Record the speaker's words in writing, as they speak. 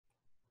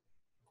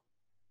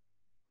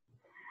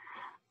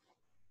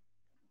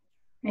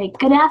Right.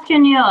 Good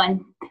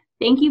afternoon.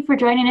 Thank you for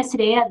joining us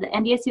today at the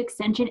NDSU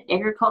Extension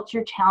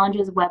Agriculture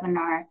Challenges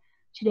webinar.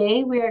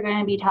 Today we are going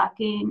to be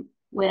talking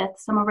with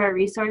some of our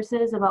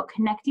resources about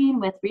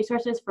connecting with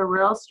resources for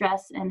rural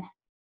stress and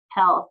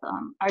health.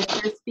 Our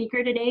first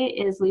speaker today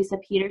is Lisa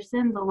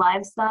Peterson, the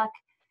livestock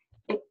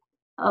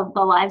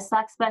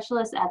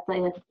specialist at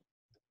the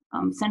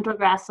Central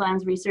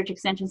Grasslands Research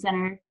Extension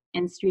Center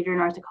in Streator,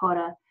 North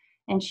Dakota.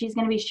 And she's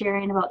going to be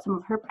sharing about some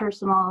of her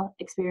personal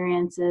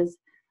experiences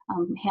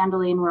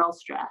handling rural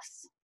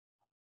stress.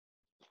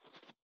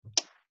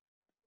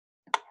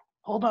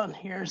 Hold on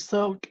here.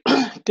 So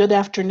good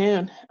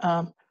afternoon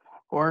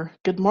or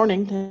good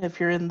morning if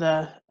you're in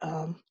the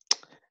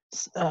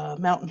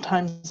Mountain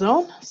Time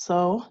Zone.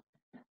 So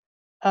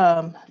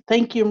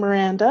thank you,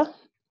 Miranda.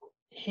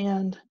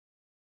 And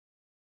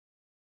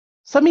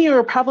some of you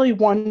are probably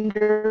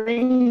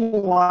wondering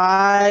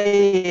why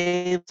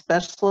a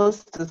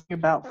specialist is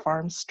about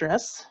farm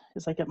stress.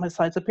 As I get my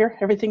slides up here,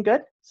 everything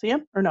good? See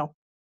them or no?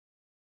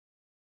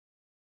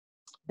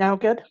 Now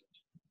good?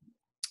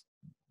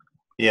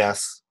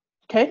 Yes.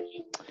 Okay.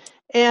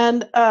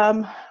 And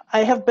I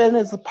have been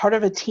as a part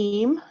of a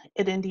team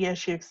at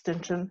NDSU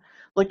Extension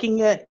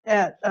looking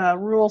at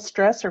rural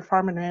stress or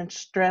farm and ranch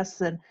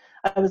stress, and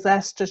I was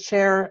asked to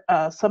share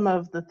some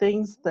of the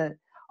things that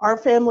our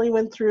family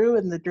went through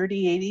in the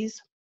dirty 80s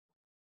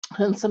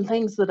and some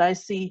things that I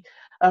see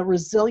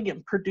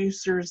resilient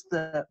producers,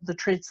 the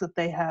traits that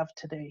they have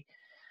today.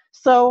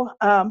 So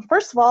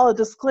first of all, a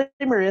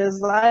disclaimer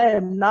is I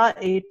am not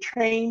a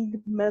trained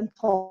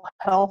mental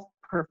health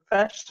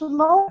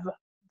professional. I have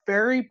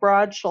very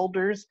broad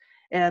shoulders,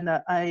 and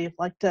I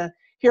like to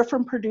hear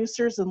from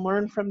producers and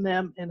learn from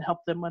them and help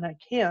them when I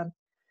can.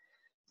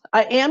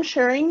 I am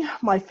sharing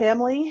my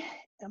family's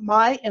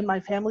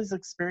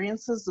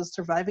experiences of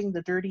surviving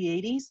the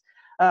dirty 80s.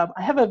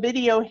 I have a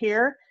video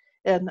here,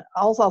 and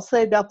all I'll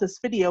say about this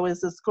video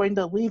is it's going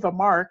to leave a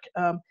mark.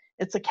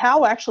 It's a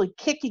cow actually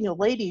kicking a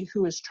lady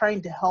who is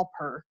trying to help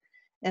her.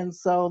 And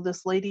so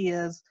this lady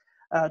is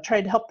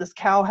trying to help this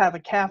cow have a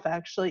calf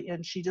actually,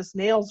 and she just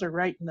nails her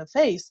right in the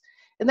face.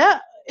 And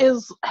that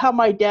is how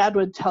my dad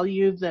would tell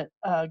you that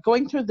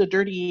going through the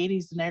dirty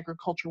 80s in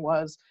agriculture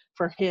was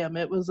for him.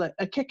 It was a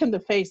kick in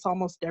the face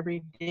almost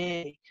every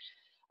day.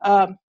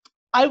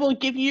 I will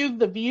give you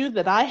the view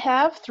that I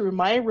have through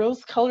my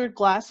rose-colored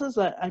glasses.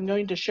 I'm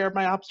going to share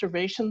my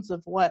observations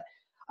of what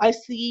I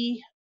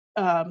see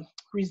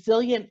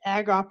resilient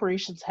ag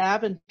operations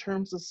have in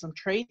terms of some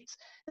traits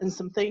and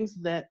some things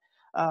that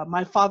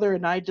my father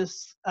and I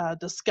just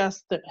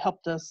discussed that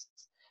helped us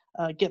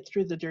get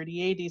through the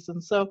dirty 80s.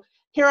 And so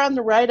here on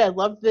the right, I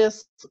love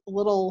this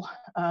little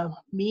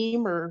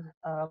meme or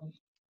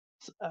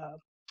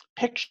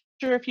picture,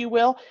 if you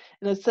will,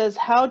 and it says,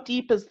 how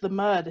deep is the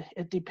mud?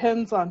 It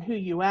depends on who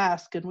you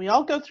ask, and we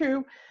all go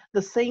through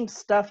the same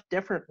stuff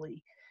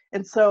differently.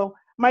 And so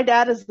my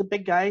dad is the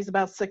big guy, he's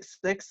about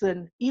 6'6",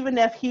 and even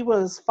if he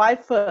was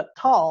 5 foot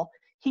tall,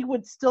 he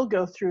would still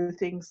go through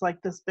things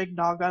like this big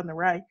nog on the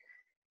right.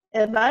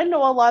 And I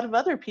know a lot of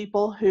other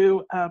people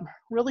who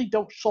really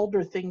don't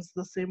shoulder things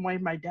the same way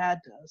my dad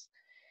does.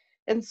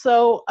 And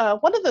so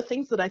one of the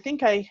things that I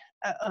think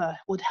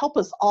would help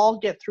us all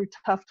get through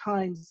tough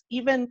times,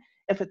 even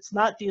if it's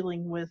not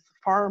dealing with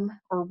farm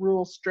or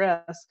rural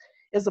stress,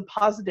 is a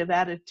positive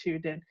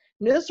attitude. And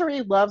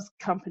misery loves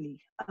company.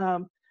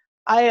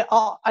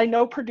 I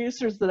know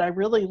producers that I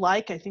really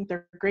like. I think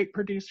they're great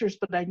producers,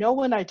 but I know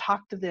when I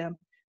talk to them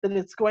that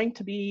it's going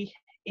to be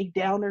a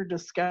downer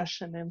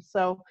discussion. And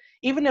so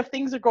even if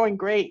things are going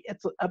great,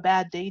 it's a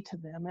bad day to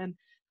them. And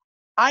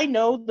I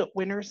know that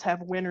winners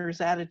have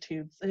winners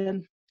attitudes.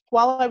 And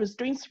while I was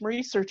doing some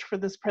research for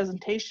this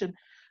presentation,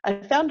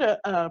 I found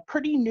a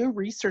pretty new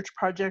research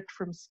project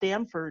from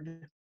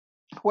Stanford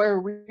where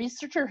a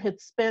researcher had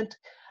spent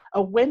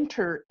a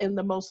winter in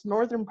the most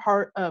northern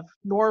part of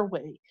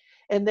Norway.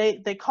 And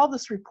they call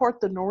this report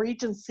the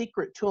Norwegian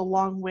Secret to a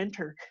Long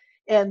Winter.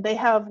 And they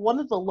have one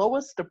of the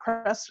lowest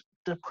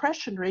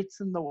depression rates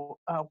in the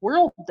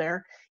world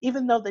there,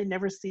 even though they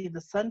never see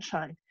the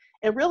sunshine.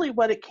 And really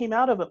what it came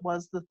out of it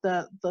was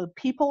that the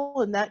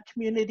people in that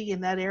community,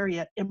 in that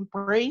area,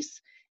 embrace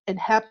and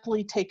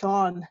happily take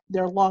on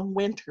their long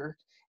winter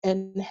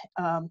and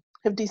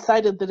have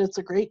decided that it's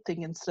a great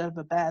thing instead of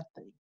a bad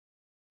thing.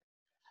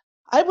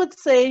 I would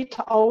say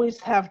to always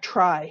have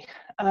try.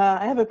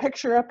 I have a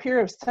picture up here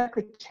of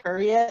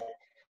Secretariat.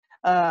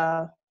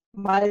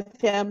 My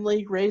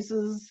family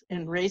raises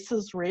and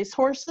races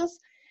racehorses,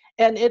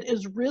 and it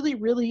is really,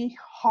 really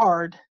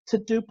hard to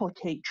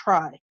duplicate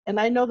try. And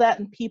I know that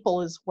in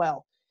people as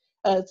well.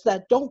 It's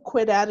that don't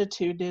quit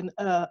attitude. And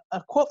a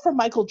quote from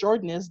Michael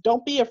Jordan is,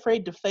 don't be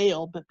afraid to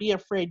fail, but be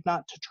afraid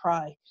not to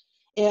try.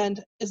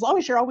 And as long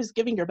as you're always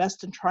giving your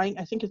best and trying,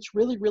 I think it's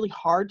really, really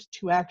hard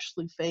to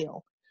actually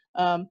fail.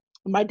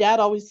 My dad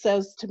always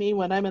says to me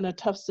when I'm in a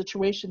tough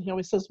situation, he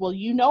always says, well,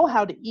 you know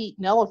how to eat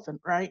an elephant,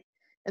 right?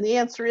 And the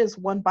answer is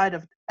one bite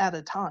at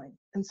a time.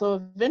 And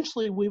so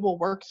eventually we will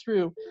work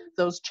through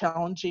those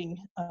challenging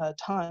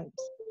times.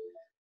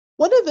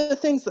 One of the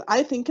things that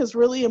I think is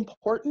really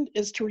important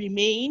is to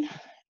remain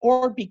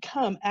or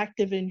become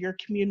active in your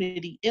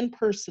community in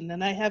person.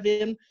 And I have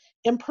in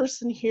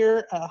person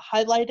here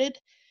highlighted.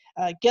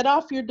 Get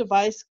off your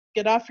device,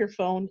 get off your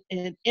phone,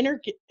 and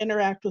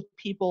interact with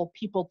people,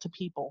 people to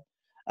people.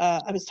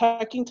 I was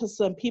talking to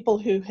some people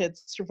who had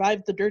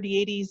survived the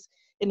dirty 80s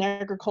in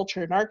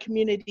agriculture in our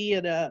community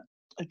at a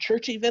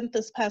church event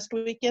this past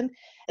weekend,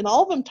 and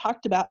all of them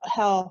talked about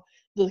how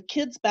the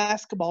kids'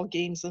 basketball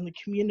games in the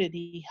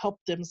community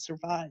helped them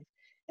survive.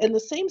 And the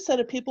same set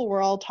of people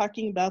were all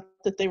talking about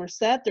that they were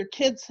sad their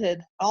kids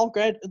had all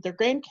their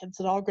grandkids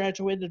had all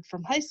graduated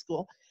from high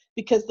school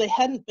because they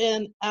hadn't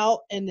been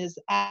out and as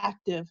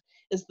active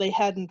as they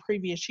had in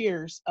previous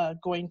years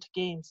going to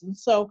games. And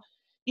so,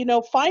 you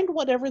know, find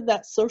whatever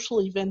that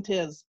social event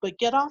is, but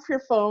get off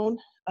your phone.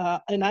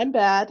 And I'm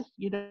bad,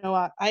 you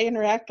know, I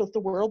interact with the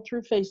world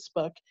through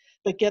Facebook,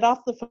 but get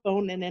off the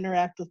phone and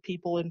interact with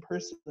people in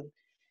person.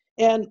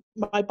 And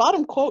my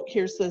bottom quote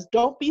here says,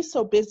 don't be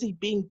so busy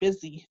being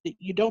busy that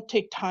you don't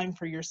take time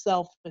for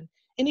yourself. And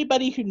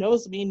anybody who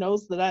knows me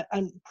knows that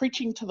I'm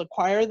preaching to the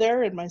choir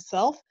there and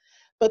myself.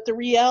 But the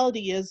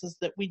reality is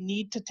that we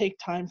need to take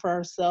time for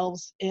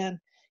ourselves. And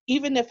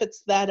even if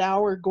it's that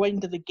hour going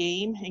to the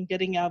game and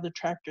getting out of the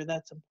tractor,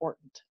 that's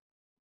important.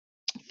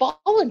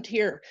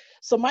 Volunteer.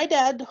 So my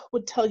dad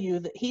would tell you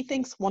that he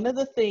thinks one of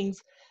the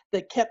things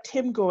that kept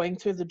him going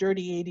through the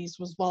dirty 80s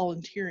was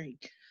volunteering.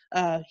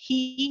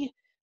 He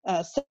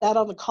sat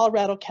on the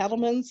Colorado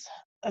Cattlemen's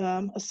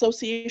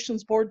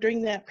Association's board during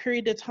that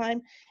period of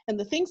time. And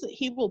the things that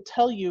he will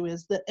tell you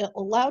is that it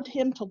allowed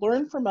him to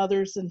learn from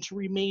others and to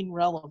remain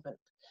relevant.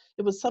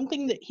 It was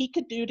something that he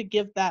could do to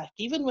give back.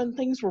 Even when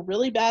things were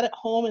really bad at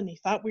home and he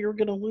thought we were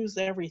going to lose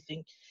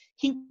everything,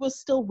 he was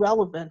still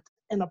relevant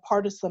and a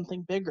part of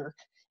something bigger.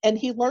 And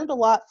he learned a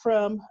lot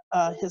from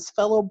his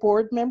fellow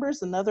board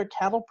members and other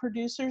cattle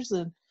producers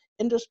and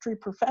industry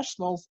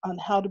professionals on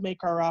how to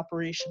make our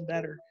operation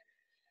better.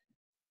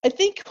 I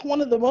think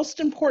one of the most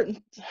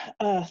important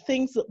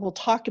things that we'll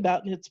talk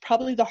about, and it's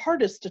probably the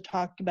hardest to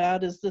talk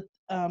about, is that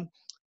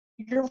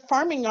your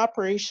farming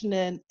operation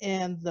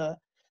and the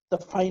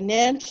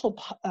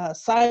financial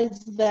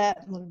sides of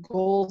that and the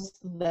goals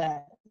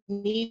that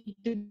need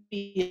to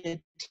be a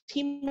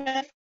team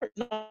effort,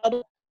 not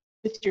only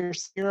with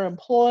your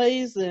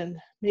employees and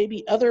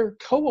maybe other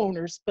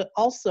co-owners, but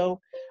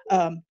also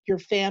your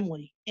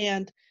family.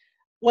 And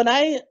when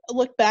I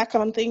look back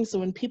on things,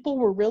 when people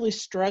were really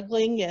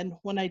struggling, and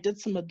when I did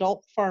some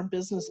adult farm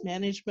business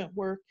management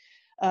work,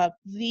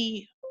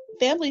 the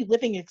family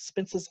living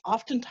expenses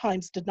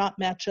oftentimes did not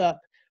match up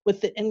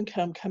with the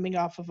income coming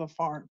off of a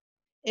farm.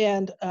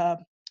 And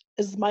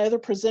as my other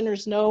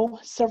presenters know,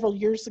 several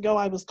years ago,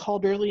 I was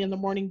called early in the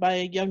morning by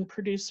a young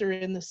producer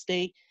in the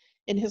state.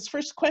 And his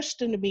first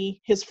question to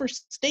me, his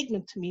first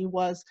statement to me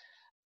was,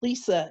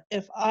 Lisa,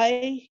 if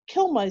I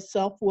kill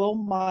myself, will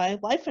my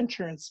life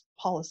insurance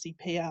policy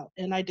pay out?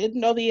 And I didn't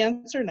know the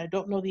answer, and I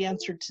don't know the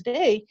answer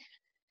today.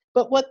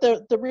 But what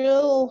the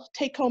real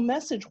take-home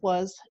message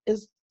was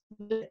is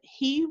that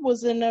he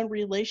was in a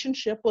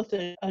relationship with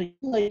a young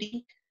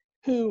lady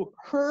who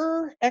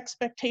her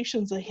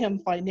expectations of him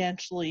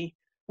financially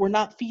were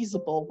not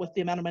feasible with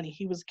the amount of money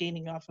he was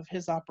gaining off of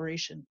his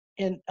operation.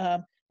 And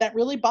that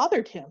really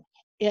bothered him.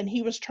 And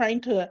he was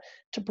trying to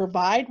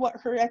provide what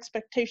her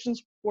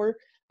expectations were,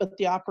 but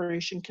the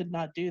operation could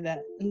not do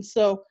that. And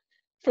so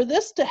for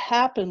this to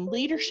happen,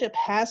 leadership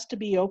has to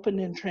be open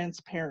and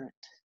transparent.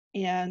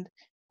 And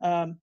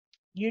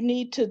you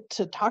need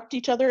to talk to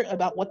each other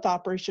about what the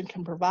operation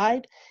can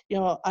provide. You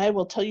know, I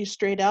will tell you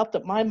straight out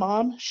that my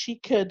mom, she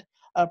could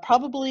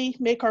probably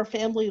make our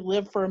family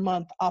live for a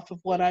month off of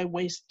what I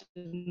wasted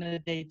in a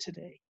day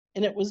today.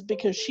 And it was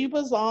because she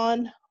was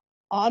on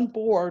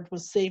board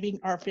with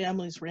saving our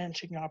family's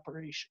ranching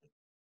operation.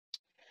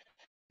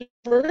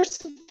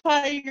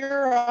 Diversify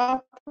your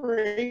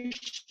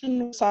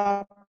operation,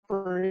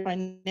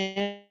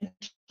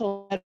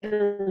 financial,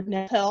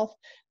 better health.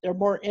 They're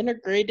more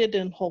integrated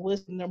and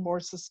holistic, and they're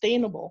more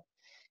sustainable.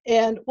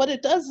 And what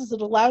it does is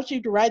it allows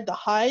you to ride the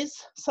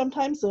highs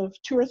sometimes of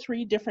 2 or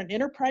 3 different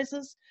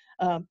enterprises.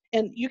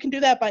 And you can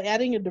do that by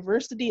adding a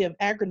diversity of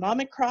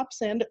agronomic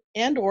crops and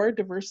or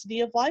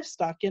diversity of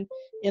livestock. And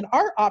in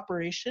our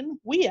operation,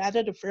 we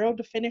added a farrow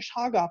to finish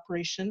hog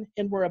operation,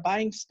 and we're a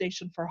buying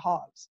station for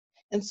hogs.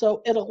 And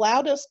so it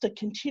allowed us to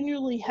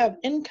continually have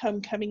income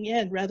coming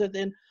in rather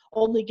than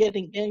only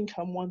getting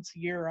income once a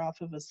year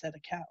off of a set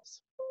of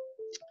cows.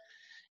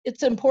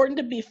 It's important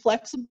to be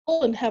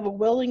flexible and have a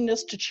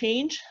willingness to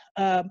change.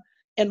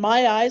 In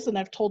my eyes, and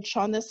I've told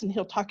Sean this, and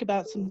he'll talk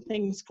about some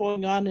things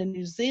going on in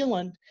New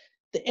Zealand,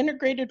 the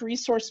Integrated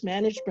Resource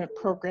Management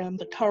Program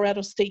that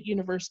Colorado State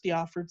University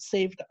offered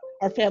saved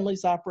our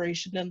family's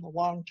operation in the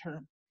long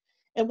term.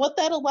 And what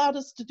that allowed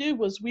us to do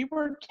was we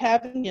were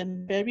calving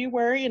in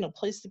February in a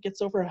place that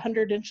gets over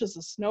 100 inches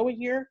of snow a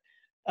year,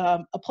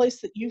 a place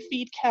that you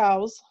feed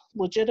cows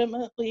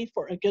legitimately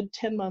for a good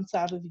 10 months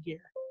out of the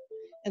year.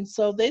 And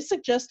so they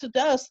suggested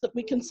to us that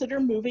we consider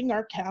moving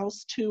our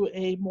cows to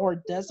a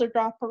more desert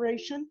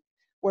operation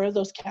where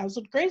those cows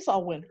would graze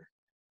all winter.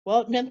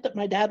 Well, it meant that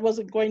my dad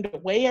wasn't going to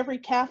weigh every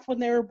calf when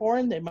they were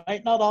born. They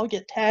might not all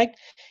get tagged.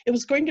 It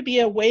was going to be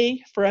a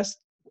way for us,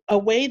 a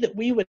way that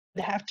we would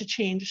have to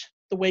change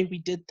the way we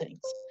did things.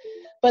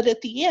 But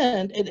at the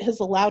end, it has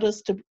allowed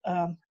us to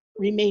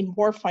remain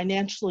more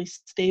financially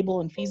stable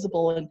and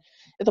feasible. And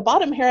at the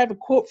bottom here, I have a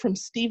quote from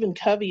Stephen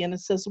Covey, and it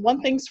says,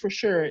 "One thing's for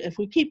sure, if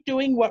we keep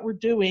doing what we're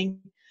doing,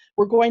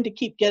 we're going to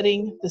keep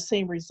getting the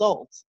same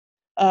results.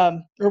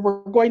 Or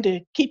we're going to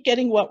keep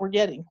getting what we're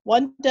getting.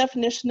 One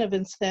definition of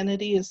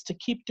insanity is to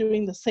keep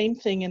doing the same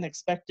thing and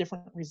expect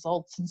different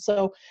results." And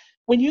so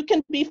when you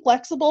can be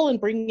flexible and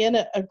bring in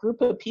a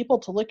group of people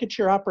to look at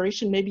your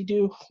operation, maybe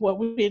do what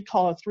we'd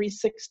call a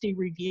 360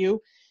 review,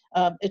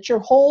 it's your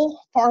whole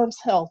farm's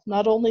health,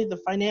 not only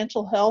the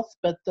financial health,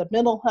 but the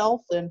mental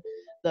health and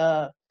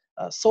the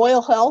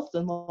soil health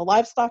and the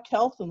livestock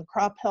health and the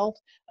crop health.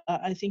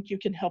 I think you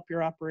can help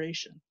your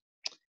operation.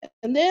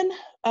 And then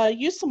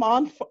use some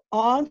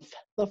on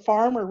the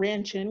farm or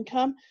ranch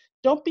income.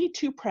 Don't be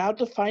too proud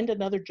to find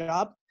another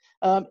job.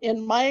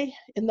 In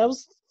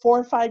those 4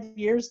 or 5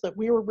 years that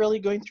we were really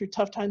going through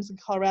tough times in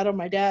Colorado,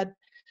 my dad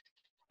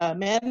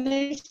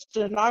managed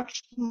an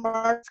auction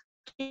market.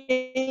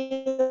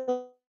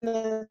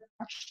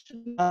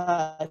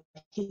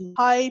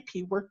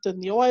 He worked in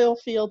the oil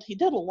field. He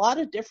did a lot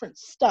of different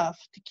stuff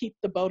to keep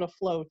the boat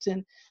afloat.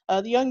 And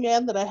the young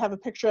man that I have a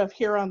picture of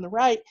here on the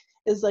right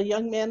is a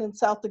young man in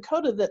South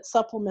Dakota that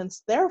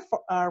supplements their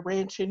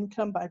ranch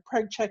income by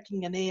preg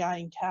checking and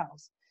AI-ing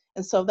cows.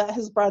 And so that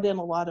has brought in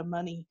a lot of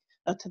money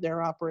to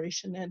their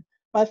operation. And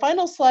my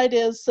final slide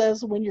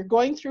says, when you're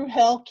going through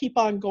hell, keep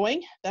on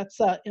going. That's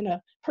in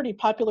a pretty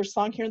popular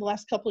song here in the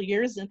last couple of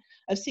years. And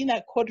I've seen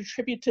that quote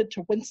attributed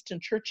to Winston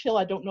Churchill.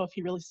 I don't know if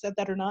he really said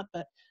that or not,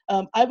 but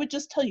I would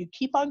just tell you,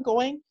 keep on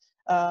going.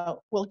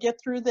 We'll get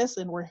through this,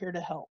 and we're here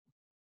to help.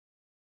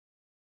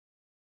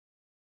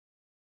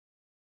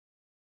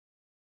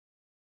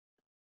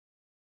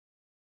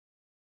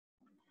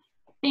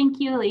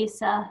 Thank you,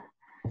 Lisa.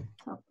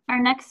 So our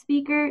next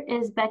speaker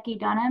is Becky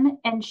Dunham,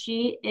 and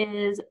she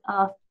is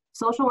a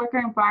social worker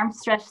and farm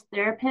stress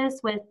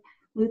therapist with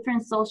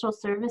Lutheran Social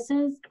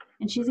Services,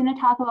 and she's going to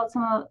talk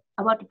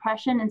about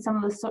depression and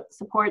some of the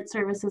support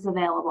services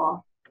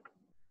available.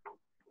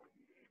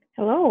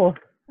 Hello.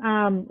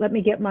 Let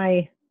me get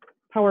my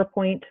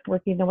PowerPoint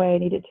working the way I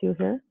need it to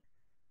here.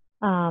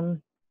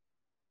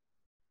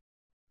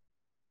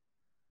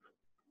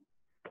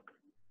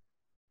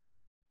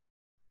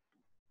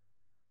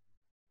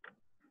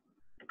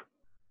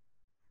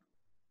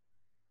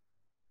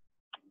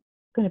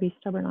 Going to be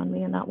stubborn on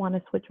me and not want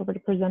to switch over to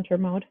presenter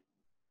mode.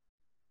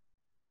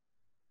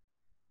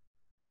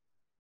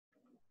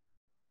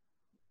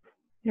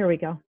 Here we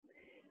go.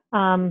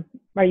 Are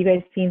you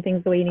guys seeing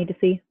things the way you need to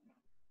see?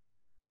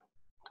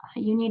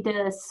 You need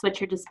to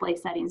switch your display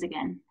settings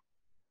again.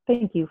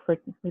 Thank you for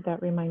that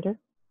reminder.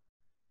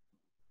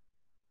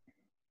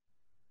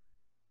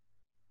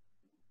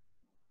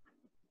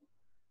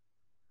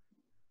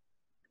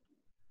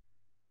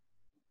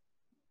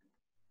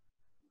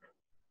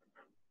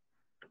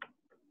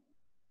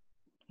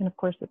 And of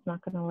course, it's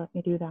not going to let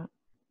me do that.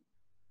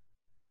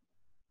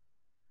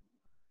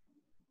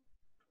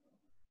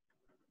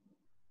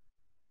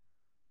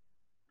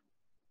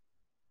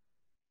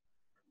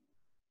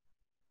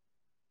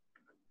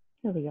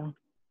 Here we go.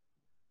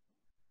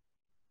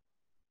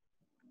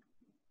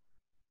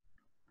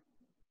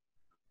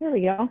 There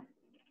we go.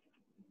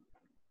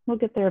 We'll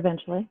get there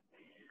eventually.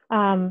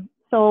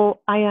 So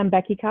I am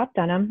Becky Kopp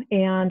Dunham,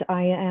 and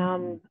I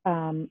am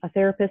a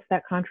therapist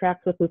that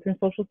contracts with Lutheran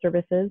Social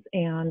Services,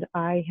 and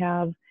I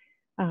have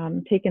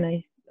taken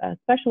a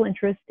special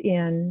interest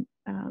in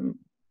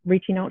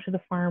reaching out to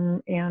the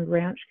farm and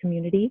ranch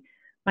community.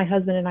 My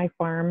husband and I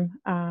farm,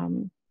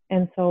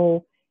 and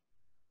so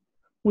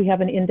we have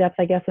an in-depth,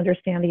 I guess,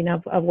 understanding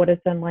of what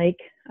it's been like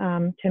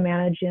to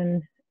manage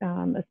in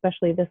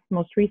especially this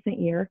most recent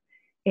year.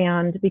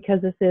 And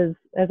because this is,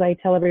 as I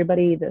tell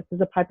everybody, this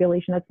is a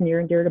population that's near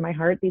and dear to my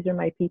heart. These are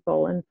my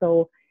people. And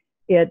so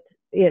it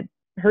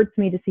hurts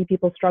me to see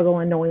people struggle,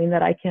 and knowing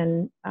that I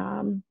can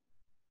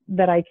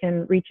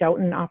reach out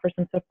and offer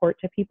some support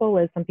to people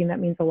is something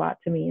that means a lot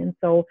to me. And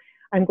so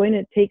I'm going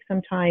to take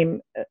some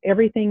time.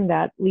 Everything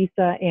that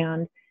Lisa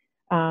and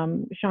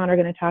Sean are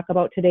going to talk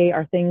about today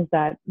are things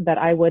that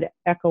I would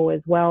echo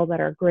as well,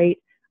 that are great.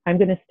 I'm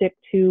going to stick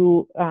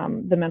to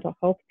the mental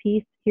health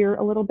piece here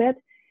a little bit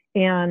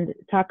and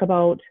talk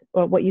about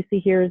what you see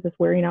here is this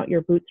wearing out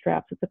your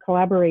bootstraps. It's a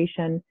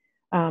collaboration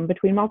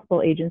between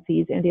multiple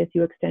agencies,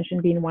 NDSU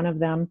Extension being one of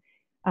them,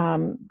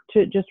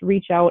 to just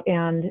reach out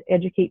and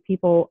educate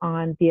people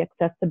on the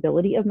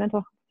accessibility of mental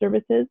health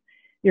services.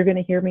 You're going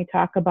to hear me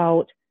talk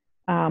about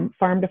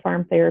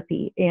farm-to-farm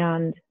therapy,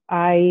 and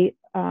I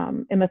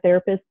am a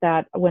therapist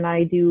that when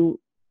I do,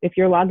 if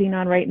you're logging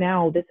on right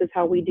now, this is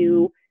how we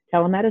do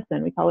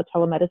telemedicine. We call it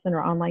telemedicine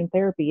or online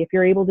therapy. If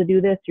you're able to do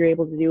this, you're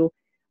able to do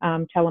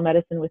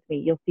telemedicine with me.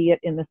 You'll see it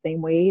in the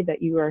same way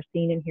that you are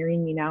seeing and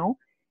hearing me now.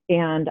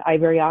 And I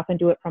very often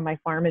do it from my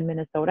farm in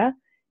Minnesota.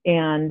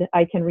 and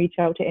I can reach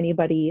out to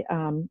anybody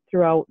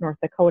throughout North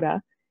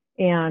Dakota.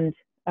 And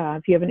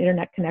if you have an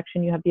internet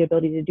connection, you have the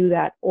ability to do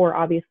that, or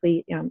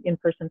obviously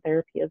in-person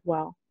therapy as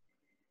well.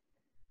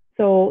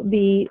 So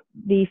the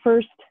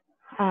first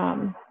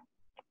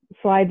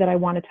slide that I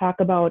want to talk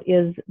about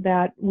is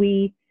that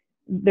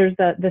there's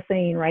the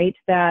saying, right,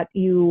 that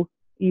we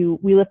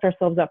lift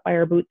ourselves up by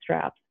our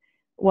bootstraps.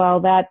 Well,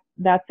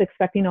 that's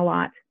expecting a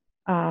lot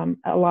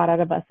out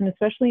of us, and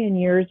especially in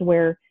years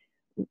where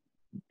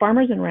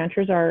farmers and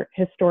ranchers are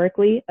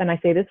historically, and I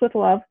say this with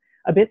love,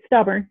 a bit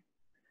stubborn.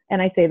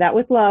 And I say that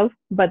with love,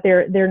 but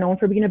they're known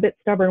for being a bit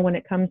stubborn when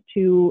it comes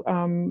to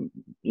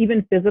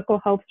even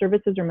physical health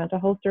services or mental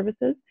health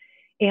services.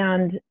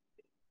 And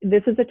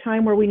this is a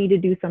time where we need to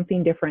do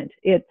something different.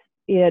 It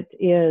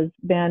has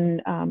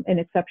been an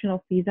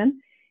exceptional season,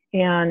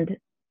 and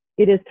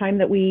it is time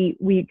that we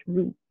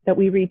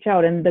reach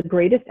out. And the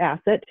greatest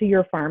asset to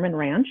your farm and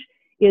ranch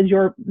is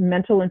your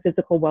mental and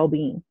physical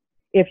well-being.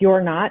 If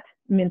you're not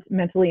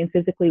mentally and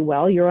physically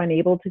well, you're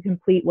unable to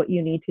complete what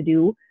you need to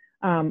do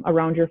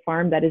around your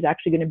farm that is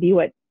actually going to be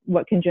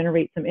what can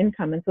generate some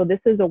income. And so this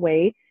is a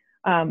way,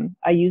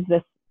 I use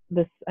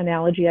this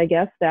analogy, I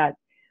guess, that,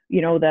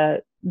 you know,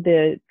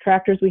 the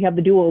tractors, we have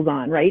the duals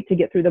on, right, to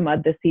get through the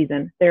mud this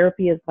season.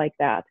 Therapy is like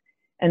that.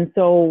 And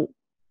so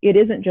it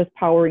isn't just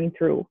powering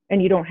through,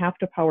 and you don't have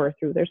to power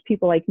through. There's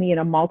people like me and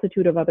a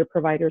multitude of other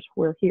providers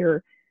who are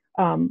here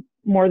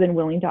more than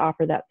willing to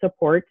offer that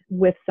support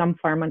with some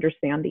farm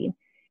understanding.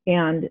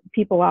 And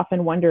people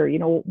often wonder, you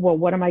know, well,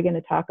 what am I going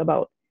to talk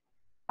about?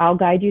 I'll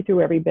guide you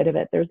through every bit of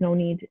it. There's no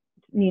need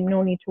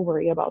to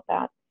worry about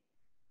that.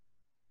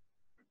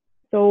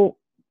 So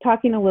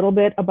talking a little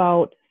bit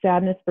about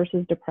sadness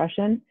versus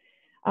depression.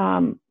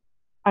 I'm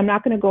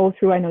not going to go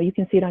through, I know you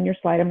can see it on your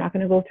slide, I'm not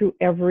going to go through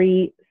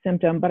every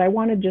symptom, but I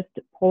want to just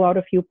pull out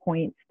a few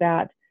points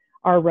that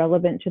are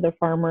relevant to the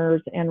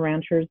farmers and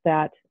ranchers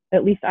that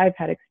at least I've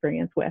had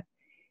experience with.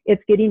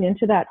 It's getting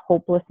into that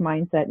hopeless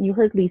mindset. And you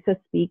heard Lisa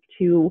speak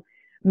to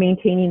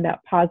maintaining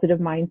that positive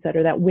mindset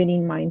or that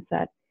winning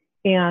mindset.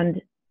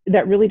 And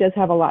that really does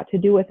have a lot to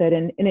do with it.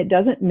 And it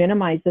doesn't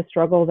minimize the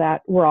struggle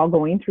that we're all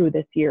going through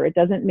this year. It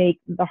doesn't make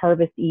the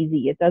harvest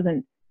easy. It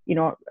doesn't, you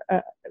know,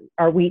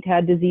 our wheat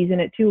had disease in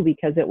it too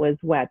because it was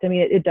wet. I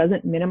mean, it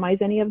doesn't minimize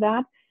any of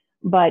that.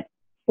 But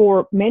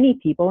for many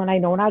people, and I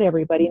know not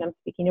everybody, and I'm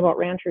speaking about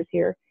ranchers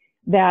here,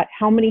 that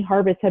how many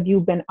harvests have you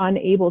been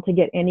unable to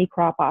get any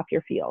crop off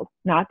your field?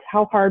 Not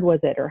how hard was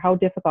it or how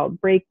difficult,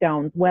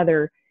 breakdowns,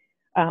 weather.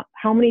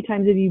 How many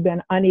times have you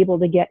been unable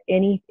to get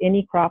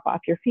any crop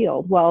off your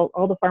field? Well,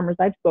 all the farmers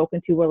I've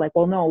spoken to were like,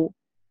 well, no,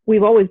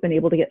 we've always been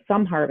able to get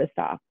some harvest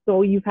off.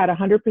 So you've had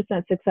 100%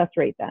 success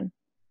rate then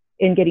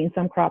in getting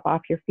some crop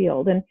off your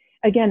field. And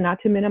again, not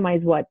to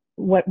minimize what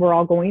we're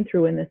all going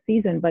through in this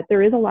season, but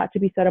there is a lot to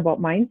be said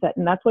about mindset.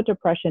 And that's what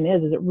depression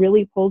is it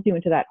really pulls you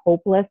into that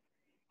hopeless,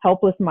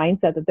 helpless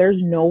mindset that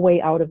there's no way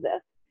out of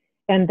this.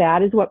 And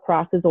that is what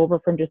crosses over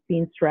from just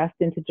being stressed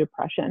into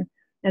depression.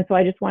 And so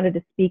I just wanted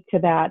to speak to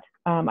that.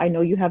 I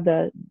know you have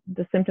the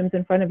symptoms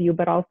in front of you,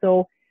 but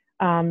also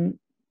in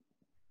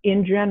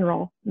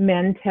general,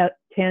 men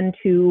tend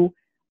to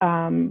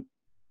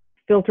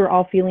filter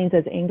all feelings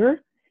as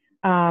anger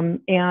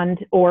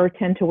or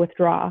tend to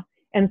withdraw.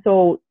 And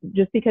so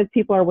just because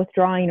people are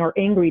withdrawing or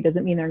angry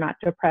doesn't mean they're not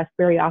depressed.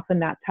 Very often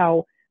that's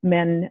how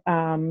men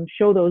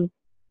show those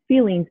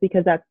feelings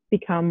because that's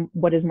become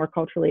what is more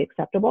culturally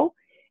acceptable.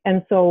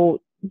 And so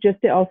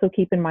just to also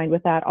keep in mind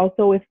with that.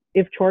 Also,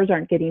 if chores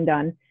aren't getting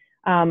done,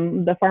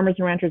 the farmers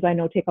and ranchers I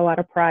know take a lot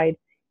of pride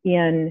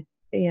in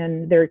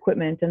their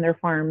equipment and their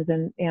farms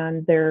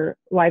and their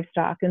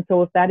livestock. And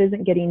so if that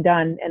isn't getting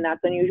done and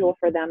that's unusual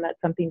for them, that's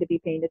something to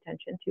be paying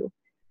attention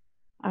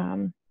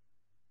to.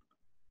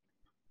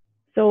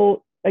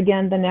 So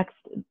again, the next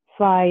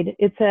slide,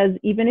 it says,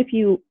 even if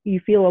you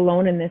feel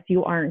alone in this,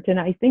 you aren't. And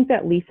I think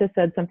that Lisa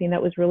said something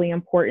that was really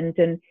important,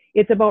 and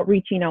it's about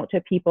reaching out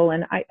to people.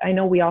 And I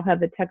know we all have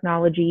the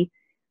technology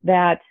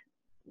that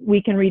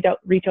we can reach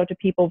out to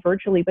people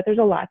virtually, but there's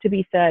a lot to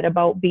be said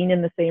about being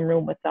in the same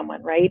room with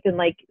someone, right? And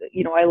like,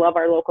 you know, I love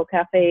our local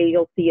cafe.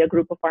 You'll see a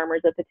group of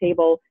farmers at the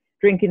table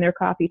drinking their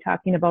coffee,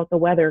 talking about the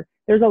weather.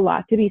 There's a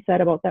lot to be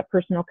said about that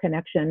personal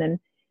connection.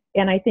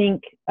 And I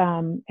think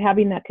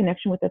having that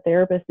connection with a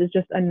therapist is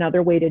just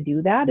another way to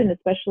do that. And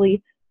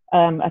especially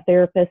a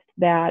therapist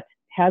that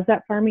has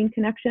that farming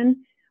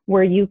connection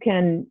where you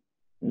can,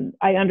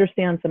 I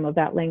understand some of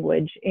that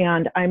language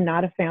and I'm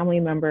not a family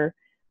member.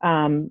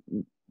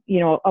 You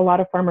know, a lot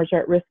of farmers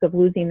are at risk of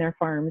losing their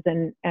farms,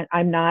 and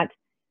I'm not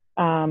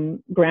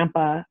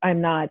grandpa,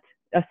 I'm not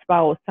a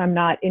spouse, I'm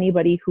not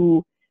anybody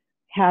who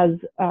has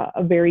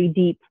a very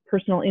deep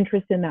personal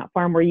interest in that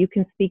farm where you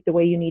can speak the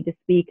way you need to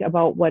speak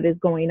about what is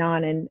going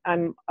on. And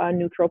I'm a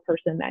neutral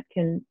person that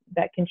can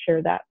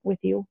share that with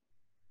you.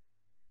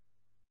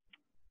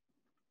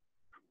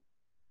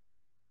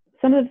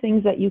 Some of the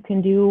things that you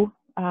can do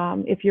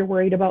if you're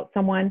worried about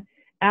someone,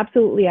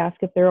 absolutely ask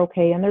if they're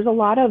okay. And there's a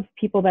lot of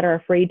people that are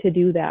afraid to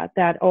do that,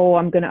 oh,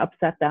 I'm going to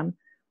upset them,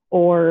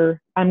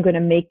 or I'm going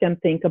to make them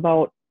think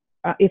about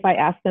if I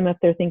ask them if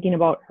they're thinking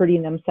about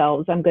hurting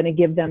themselves, I'm going to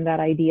give them that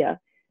idea.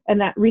 And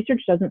that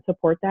research doesn't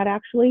support that,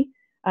 actually.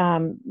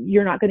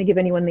 You're not going to give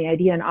anyone the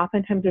idea. And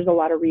oftentimes there's a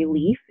lot of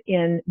relief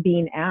in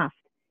being asked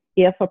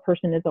if a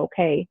person is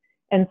okay.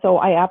 And so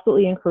I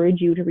absolutely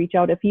encourage you to reach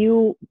out. If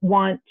you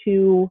want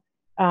to,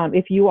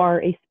 if you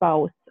are a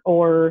spouse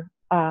or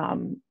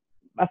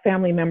a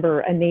family member,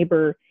 a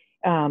neighbor,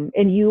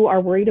 and you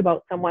are worried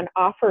about someone,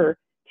 offer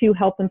to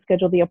help them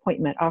schedule the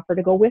appointment, offer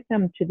to go with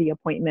them to the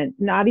appointment,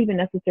 not even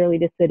necessarily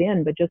to sit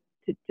in, but just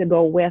to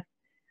go with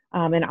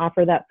and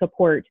offer that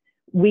support.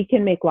 We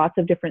can make lots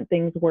of different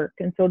things work.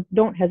 And so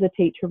don't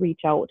hesitate to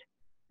reach out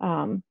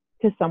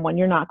to someone.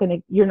 You're not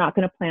going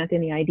to plant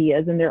any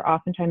ideas, and they're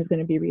oftentimes going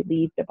to be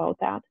relieved about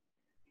that.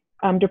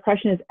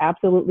 Depression is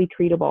absolutely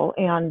treatable.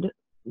 And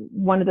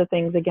one of the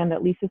things, again,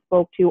 that Lisa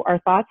spoke to, our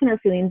thoughts and our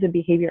feelings and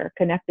behavior are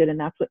connected. And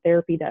that's what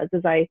therapy does,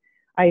 is I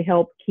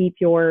help keep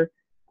your,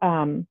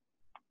 I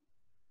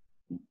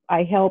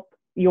help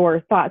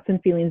your thoughts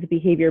and feelings and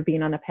behavior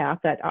being on a path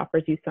that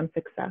offers you some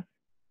success.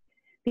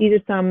 These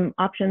are some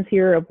options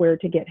here of where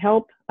to get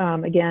help.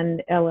 Again,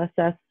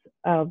 LSS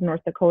of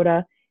North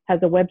Dakota has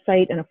a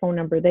website and a phone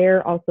number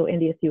there, also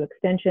NDSU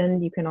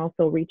Extension. You can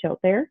also reach out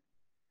there.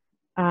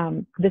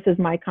 This is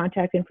my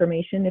contact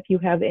information. If you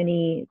have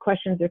any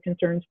questions or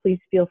concerns, please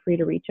feel free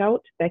to reach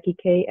out, Becky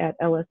K at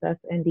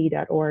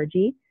lssnd.org.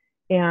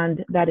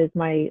 And that is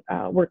my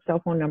work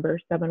cell phone number,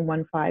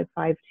 715-5214.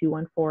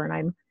 And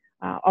I'm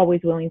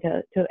always willing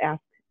to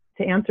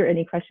answer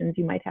any questions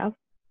you might have.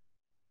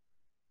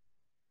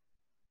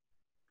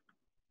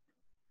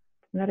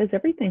 And that is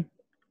everything.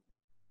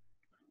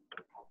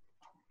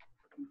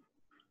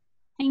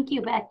 Thank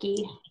you,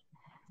 Becky.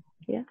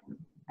 Yeah.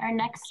 Our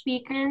next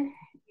speaker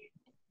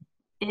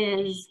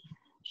is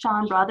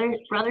Sean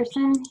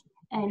Brotherson,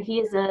 and he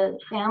is a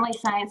family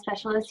science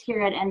specialist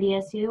here at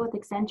NDSU with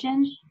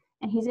Extension,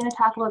 and he's going to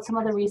talk about some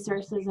of the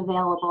resources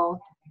available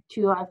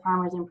to our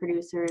farmers and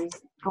producers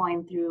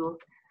going through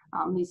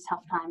these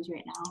tough times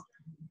right now.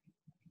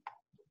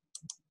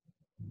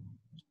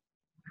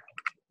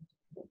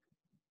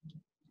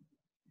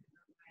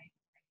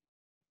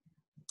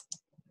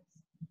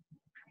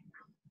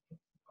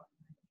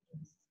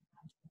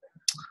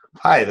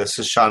 Hi, this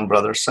is Sean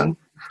Brotherson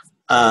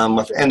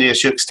with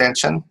NDSU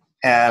Extension,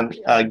 and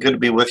good to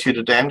be with you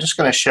today. I'm just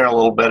going to share a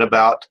little bit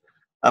about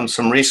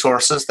some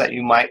resources that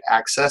you might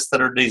access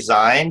that are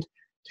designed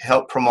to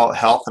help promote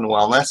health and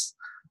wellness,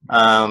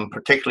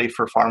 particularly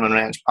for farm and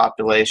ranch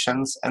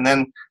populations, and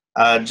then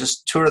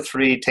just 2 or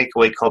 3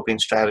 takeaway coping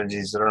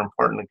strategies that are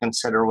important to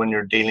consider when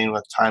you're dealing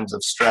with times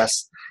of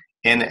stress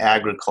in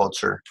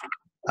agriculture.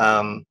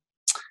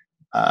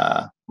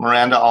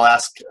 Miranda, I'll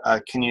ask,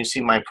 can you see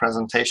my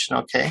presentation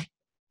okay?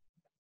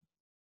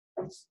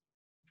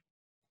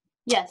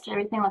 Yes,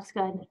 everything looks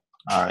good.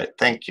 All right,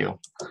 thank you.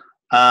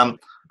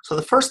 So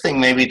the first thing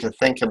maybe to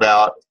think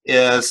about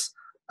is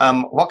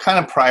what kind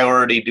of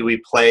priority do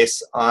we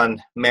place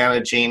on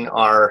managing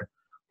our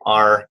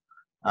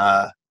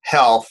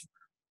health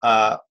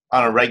on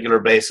a regular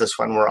basis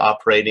when we're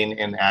operating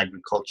in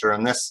agriculture?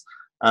 And this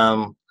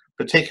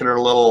particular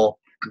little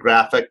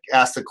graphic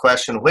asks the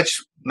question, which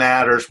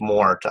matters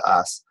more to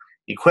us,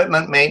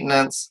 equipment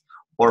maintenance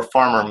or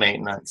farmer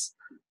maintenance?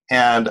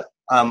 And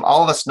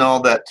all of us know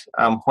that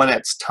when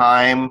it's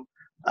time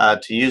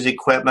to use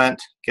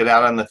equipment, get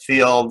out in the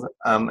field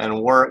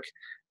and work,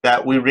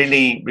 that we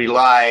really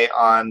rely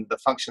on the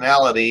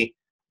functionality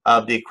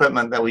of the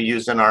equipment that we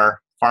use in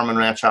our farm and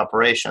ranch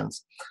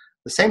operations.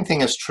 The same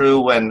thing is true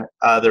when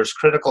there's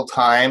critical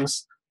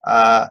times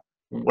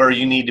where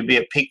you need to be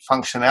at peak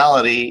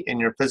functionality in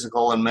your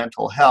physical and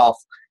mental health.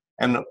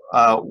 And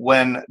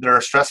when there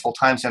are stressful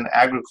times in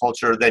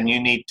agriculture, then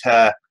you need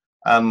to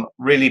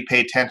really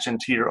pay attention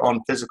to your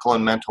own physical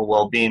and mental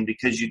well-being,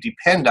 because you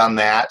depend on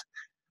that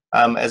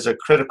as a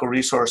critical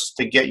resource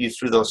to get you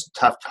through those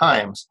tough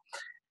times.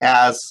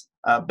 As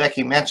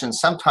Becky mentioned,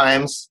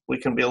 sometimes we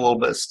can be a little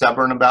bit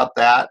stubborn about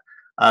that.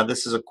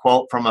 This is a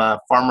quote from a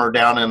farmer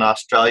down in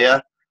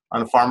Australia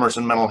on farmers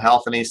and mental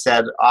health, and he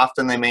said,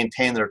 often they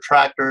maintain their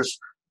tractors,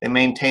 they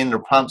maintain their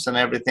pumps and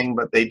everything,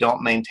 but they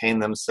don't maintain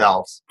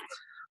themselves.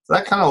 So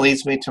that kind of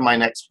leads me to my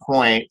next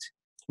point,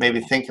 maybe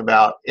think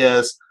about,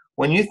 is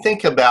when you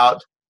think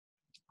about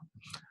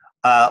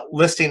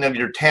listing of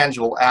your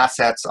tangible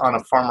assets on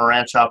a farm or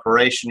ranch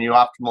operation, you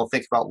often will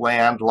think about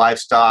land,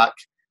 livestock,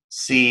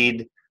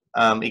 seed,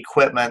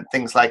 equipment,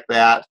 things like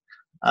that.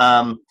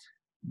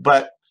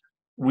 But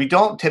we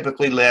don't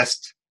typically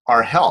list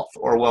our health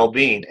or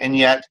well-being, and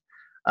yet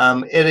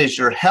it is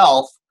your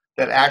health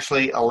that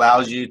actually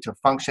allows you to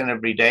function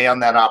every day on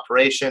that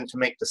operation, to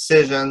make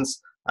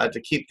decisions,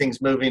 to keep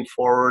things moving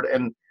forward.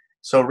 And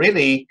so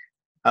really,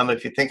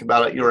 if you think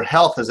about it, your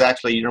health is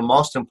actually your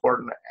most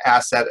important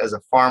asset as a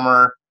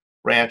farmer,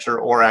 rancher,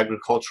 or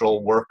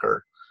agricultural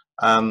worker.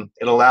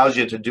 It allows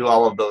you to do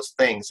all of those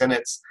things, and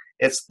it's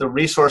the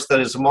resource that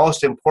is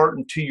most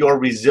important to your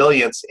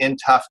resilience in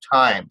tough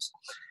times.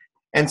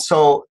 And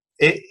so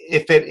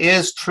if it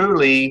is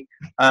truly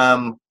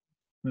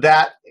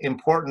that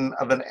important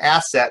of an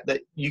asset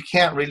that you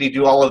can't really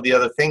do all of the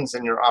other things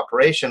in your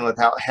operation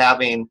without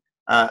having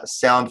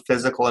sound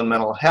physical and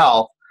mental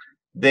health,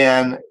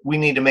 then we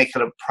need to make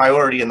it a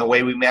priority in the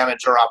way we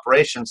manage our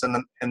operations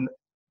and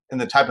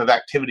the type of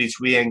activities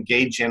we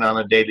engage in on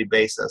a daily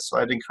basis. So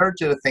I'd encourage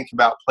you to think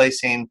about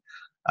placing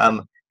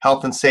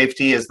health and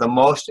safety as the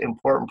most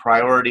important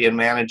priority in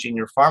managing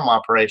your farm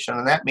operation,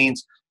 and that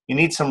means you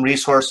need some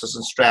resources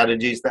and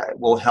strategies that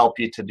will help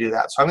you to do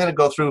that. So I'm going to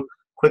go through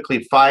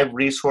quickly 5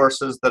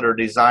 resources that are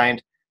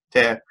designed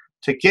to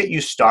get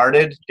you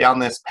started down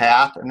this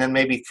path, and then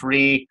maybe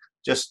 3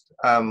 just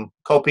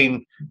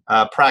coping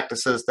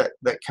practices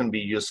that can be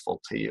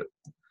useful to you.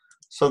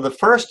 So the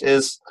first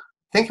is,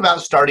 think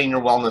about starting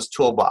your wellness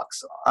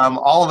toolbox.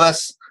 All of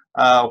us,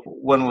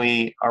 when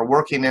we are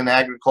working in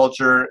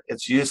agriculture,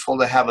 it's useful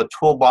to have a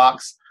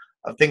toolbox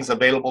of things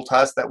available to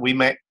us that we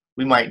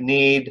might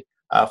need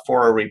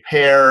for a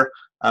repair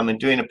and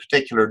doing a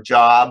particular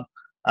job.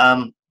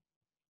 And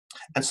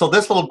so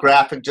this little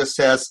graphic just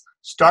says,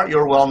 start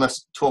your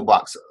wellness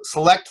toolbox.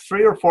 Select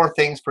 3 or 4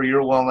 things for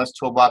your wellness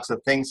toolbox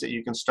of things that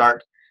you can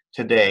start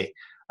today.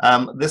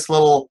 This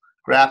little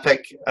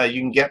graphic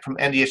you can get from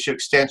NDSU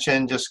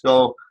Extension. Just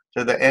go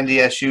to the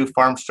NDSU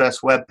Farm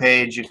Stress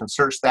webpage. You can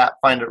search that,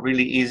 find it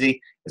really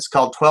easy. It's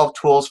called 12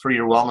 Tools for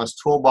Your Wellness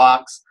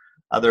Toolbox.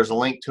 There's a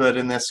link to it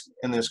in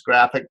this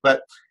graphic.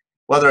 But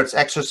whether it's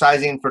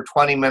exercising for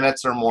 20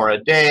 minutes or more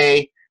a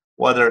day,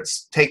 whether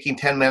it's taking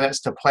 10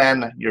 minutes to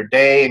plan your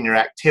day and your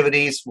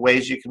activities,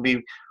 ways you can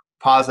be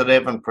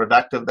positive and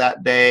productive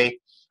that day,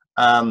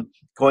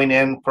 going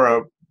in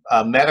for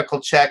a medical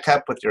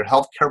checkup with your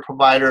healthcare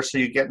provider so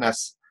you're getting a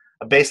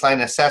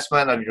baseline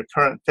assessment of your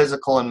current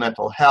physical and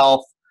mental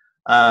health,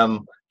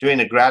 doing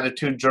a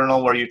gratitude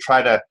journal where you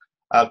try to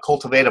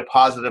cultivate a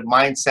positive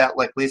mindset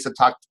like Lisa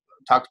talked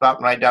about,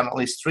 and write down at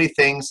least 3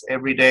 things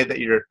every day that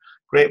you're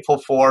grateful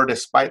for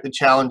despite the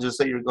challenges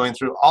that you're going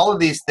through. All of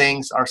these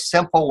things are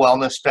simple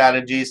wellness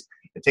strategies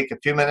that take a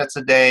few minutes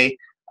a day,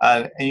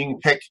 and you can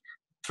pick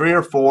 3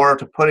 or 4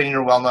 to put in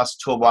your wellness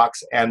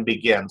toolbox and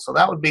begin. So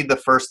that would be the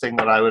first thing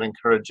that I would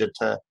encourage you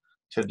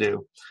to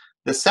do.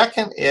 The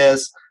second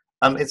is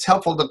it's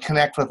helpful to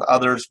connect with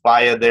others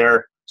via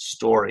their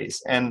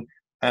stories. And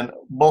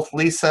both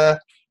Lisa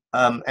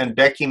and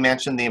Becky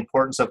mentioned the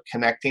importance of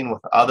connecting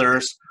with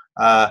others,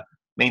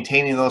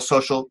 maintaining those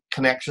social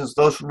connections.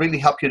 Those really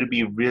help you to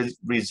be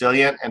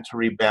resilient and to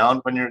rebound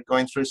when you're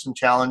going through some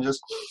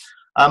challenges.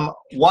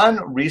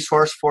 One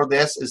resource for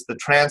this is the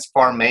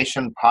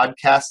Transformation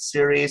podcast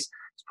series.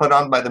 It's put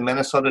on by the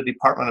Minnesota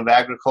Department of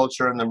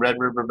Agriculture and the Red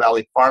River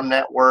Valley Farm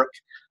Network.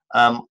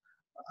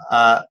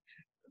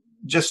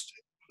 Just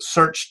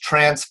search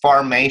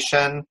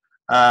Transformation.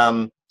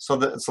 So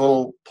that it's a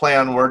little play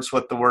on words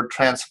with the word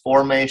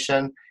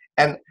transformation.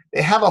 And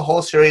they have a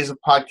whole series of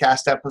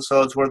podcast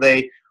episodes where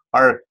they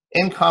are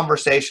in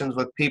conversations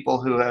with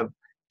people who have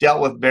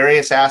dealt with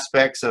various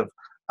aspects of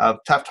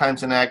tough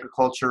times in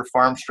agriculture,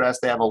 farm stress.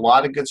 They have a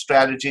lot of good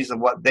strategies of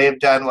what they've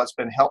done, what's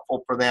been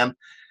helpful for them.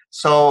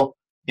 So,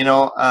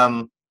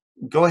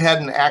 go ahead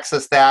and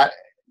access that,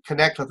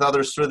 connect with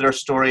others through their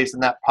stories,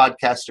 and that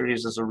podcast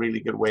series is a really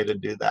good way to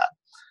do that.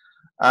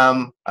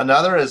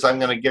 Another is, I'm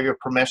going to give you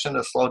permission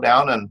to slow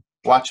down and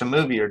watch a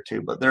movie or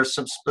 2, but there's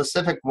some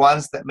specific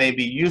ones that may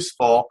be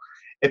useful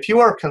if you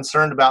are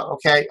concerned about,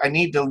 okay, I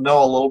need to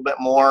know a little bit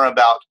more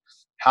about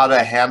how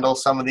to handle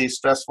some of these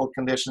stressful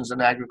conditions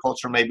in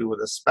agriculture, maybe with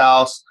a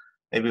spouse,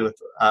 maybe with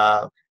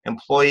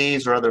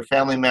employees or other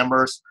family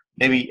members.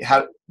 Maybe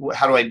how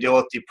do I deal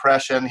with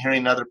depression,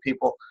 hearing other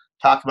people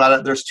talk about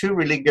it. There's 2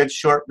 really good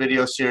short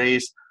video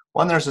series.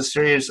 One, there's a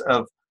series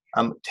of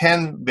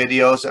 10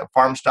 videos at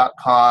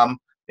farms.com.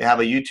 They have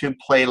a YouTube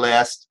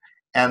playlist,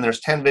 and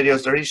there's 10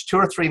 videos. They're each 2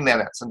 or 3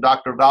 minutes. And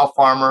Dr. Val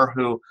Farmer,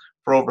 who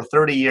for over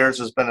 30 years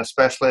has been a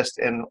specialist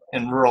in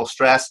rural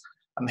stress,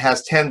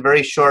 has 10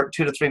 very short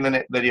 2 to 3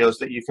 minute videos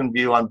that you can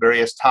view on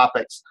various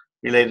topics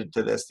related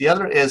to this. The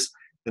other is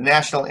the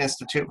National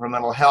Institute for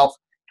Mental Health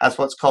has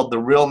what's called the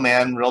Real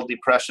Men, Real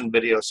Depression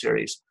video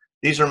series.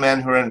 These are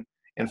men who are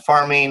in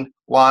farming,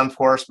 law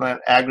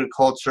enforcement,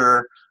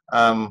 agriculture,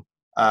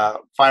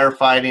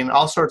 firefighting,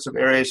 all sorts of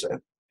areas,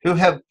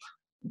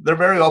 they're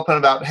very open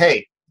about,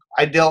 hey,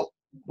 I dealt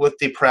with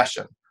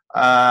depression.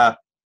 I'm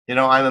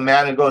a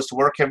man who goes to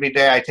work every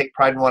day. I take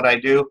pride in what I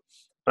do,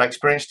 but I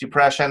experienced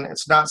depression.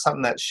 It's not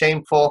something that's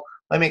shameful.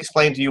 Let me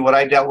explain to you what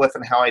I dealt with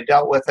and how I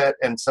dealt with it,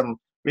 and some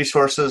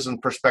resources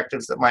and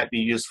perspectives that might be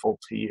useful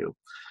to you.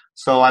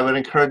 So I would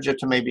encourage you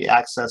to maybe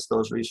access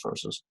those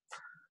resources.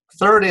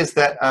 Third is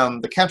that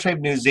the country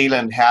of New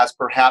Zealand has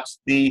perhaps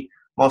the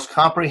most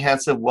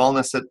comprehensive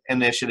wellness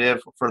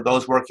initiative for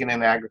those working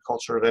in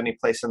agriculture of any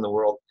place in the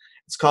world.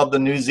 It's called the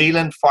New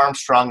Zealand Farm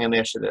Strong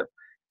Initiative.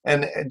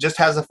 And it just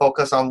has a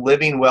focus on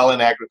living well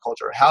in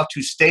agriculture, how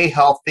to stay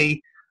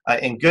healthy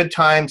in good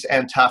times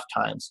and tough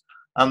times.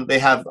 They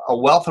have a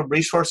wealth of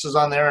resources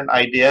on there and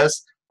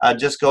ideas.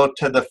 Just go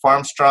to the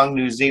Farm Strong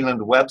New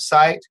Zealand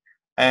website,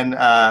 and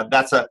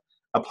that's a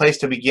place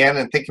to begin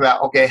and think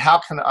about, okay, how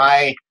can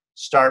I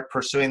start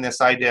pursuing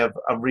this idea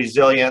of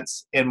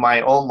resilience in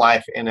my own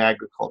life in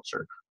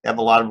agriculture. They have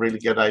a lot of really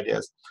good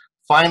ideas.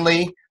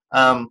 Finally,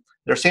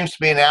 there seems to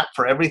be an app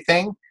for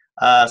everything.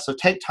 So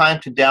take time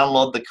to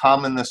download the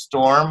Calm in the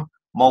Storm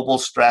mobile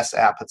stress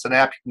app. It's an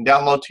app you can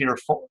download to your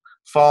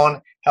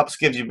phone. Helps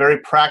gives you very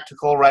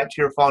practical, right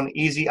to your phone,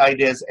 easy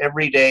ideas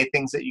every day,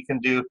 things that you can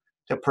do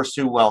to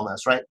pursue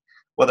wellness, right?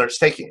 Whether it's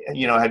taking,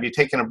 have you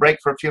taken a break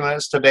for a few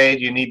minutes today?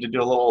 Do you need to do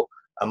a little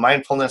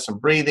mindfulness and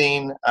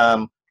breathing?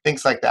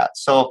 Things like that.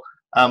 So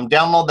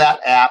download that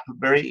app,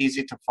 very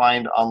easy to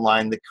find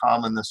online, the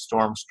Calm in the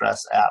Storm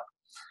stress app.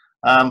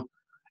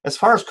 As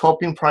far as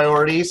coping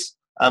priorities,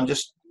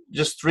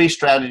 just 3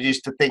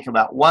 strategies to think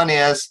about. One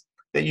is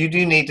that you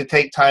do need to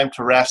take time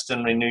to rest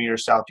and renew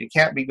yourself. You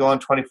can't be going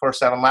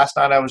 24/7. Last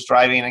night I was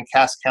driving in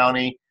Cass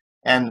County,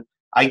 and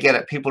I get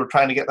it. People are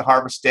trying to get the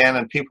harvest in,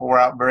 and people were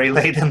out very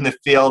late in the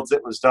fields.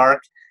 It was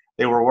dark.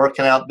 They were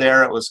working out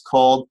there. It was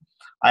cold.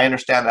 I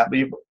understand that.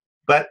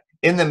 But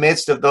in the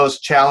midst of those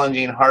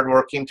challenging,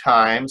 hardworking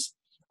times,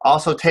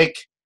 also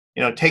take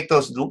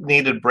those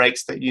needed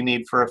breaks that you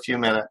need for a few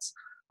minutes.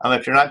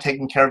 If you're not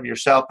taking care of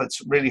yourself,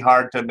 it's really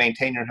hard to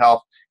maintain your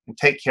health and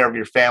take care of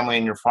your family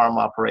and your farm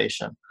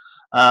operation.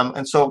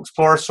 And so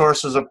explore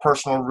sources of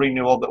personal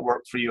renewal that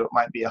work for you. It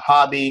might be a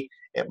hobby,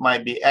 it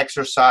might be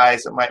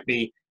exercise, it might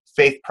be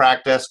faith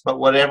practice, but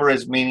whatever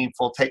is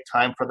meaningful, take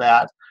time for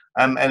that.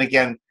 And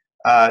again,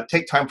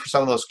 take time for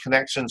some of those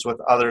connections with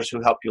others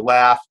who help you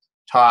laugh,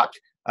 talk,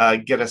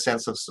 get a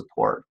sense of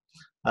support.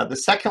 The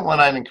second one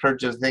I'd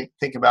encourage you to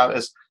think about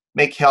is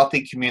make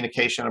healthy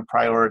communication a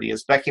priority.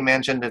 As Becky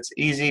mentioned, it's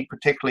easy,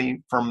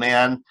 particularly for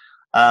men,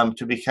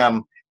 to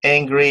become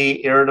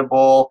angry,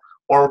 irritable,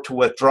 or to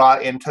withdraw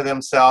into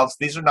themselves.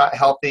 These are not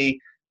healthy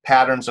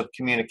patterns of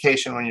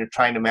communication when you're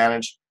trying to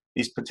manage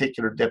these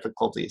particular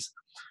difficulties.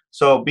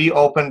 So be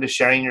open to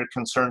sharing your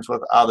concerns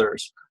with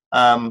others.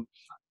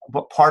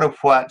 But part of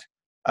what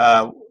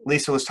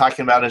Lisa was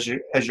talking about is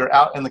as you're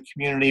out in the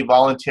community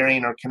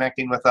volunteering or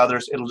connecting with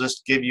others, it'll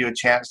just give you a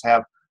chance to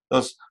have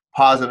those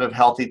positive,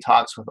 healthy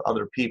talks with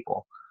other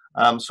people.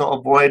 So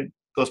avoid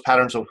those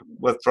patterns of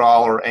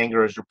withdrawal or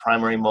anger as your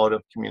primary mode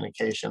of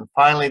communication.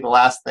 Finally, the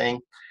last thing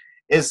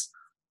is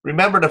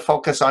remember to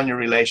focus on your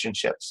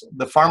relationships.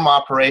 The farm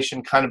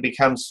operation kind of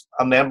becomes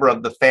a member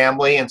of the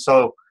family, and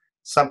so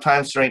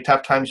sometimes during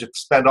tough times you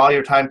spend all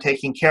your time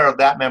taking care of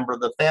that member of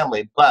the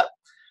family, but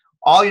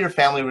all your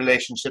family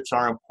relationships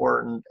are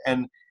important,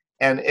 and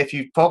if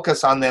you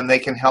focus on them, they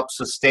can help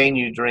sustain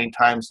you during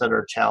times that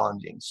are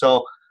challenging.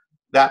 So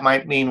that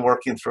might mean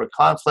working through a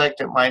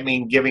conflict. It might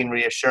mean giving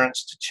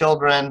reassurance to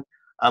children.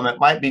 It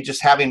might be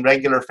just having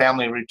regular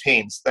family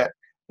routines, that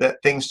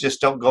things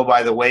just don't go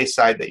by the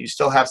wayside, that you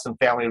still have some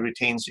family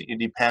routines that you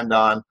depend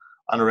on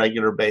a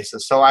regular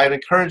basis. So I'd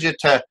encourage you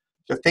to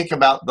think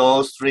about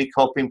those 3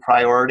 coping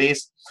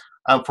priorities.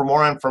 For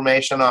more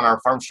information on our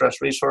farm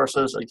stress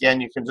resources,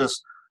 again, you can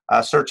just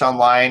search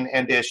online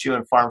NDSU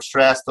and farm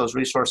stress. Those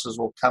resources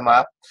will come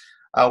up.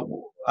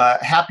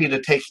 Happy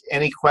to take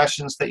any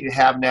questions that you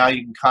have now.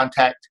 You can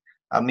contact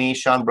me,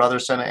 Sean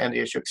Brotherson at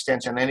NDSU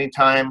Extension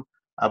anytime,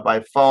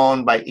 by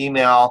phone, by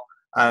email,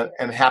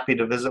 and happy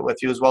to visit with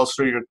you as well as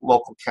through your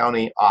local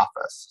county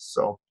office.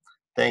 So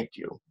thank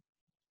you.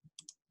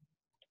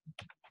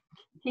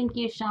 Thank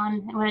you,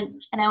 Sean. I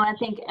want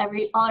to thank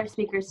all our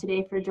speakers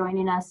today for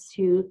joining us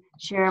to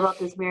share about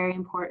this very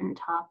important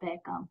topic.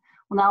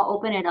 We'll now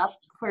open it up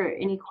for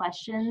any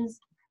questions.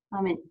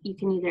 And you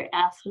can either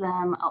ask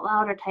them out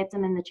loud or type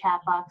them in the chat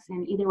box,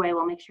 and either way,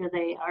 we'll make sure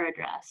they are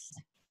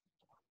addressed.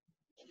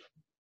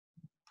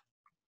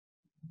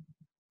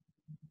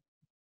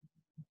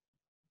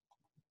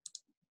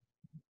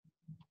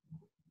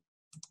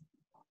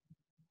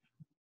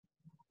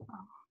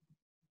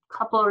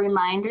 Couple of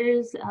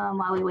reminders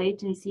while we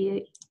wait and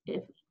see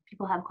if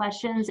people have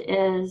questions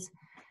is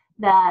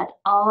that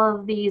all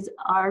of the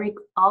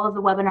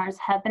webinars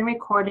have been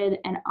recorded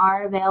and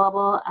are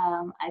available.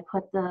 I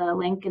put the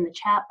link in the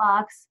chat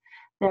box.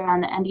 They're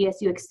on the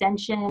NDSU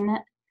Extension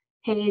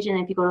page, and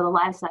if you go to the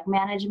Livestock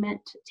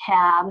Management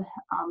tab,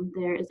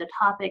 there is a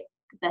topic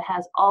that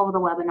has all of the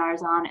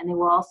webinars on, and they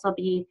will also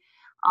be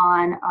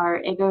on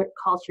our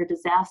Agriculture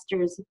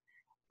Disasters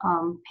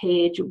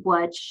page,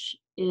 which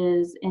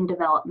is in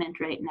development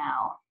right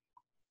now.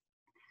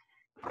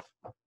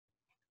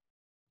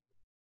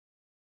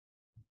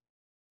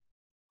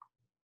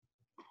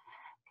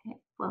 Okay,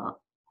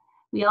 well,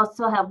 we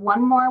also have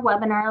one more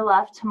webinar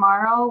left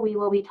tomorrow. We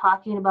will be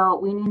talking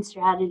about weaning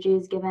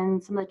strategies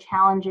given some of the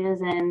challenges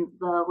and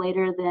the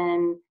later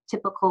than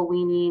typical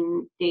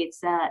weaning dates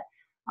that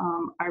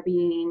are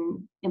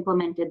being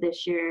implemented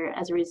this year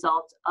as a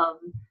result of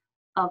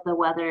the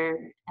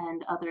weather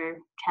and other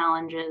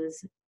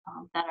challenges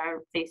that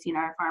are facing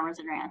our farmers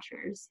and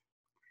ranchers.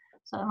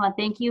 So I want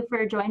to thank you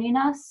for joining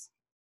us,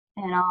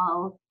 and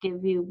I'll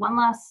give you one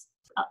last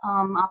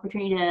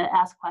opportunity to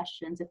ask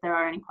questions if there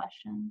are any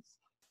questions.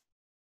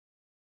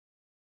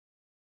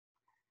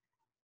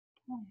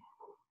 Okay.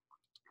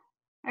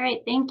 All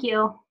right, thank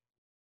you.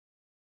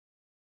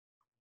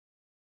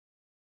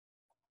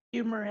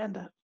 You,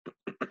 Miranda.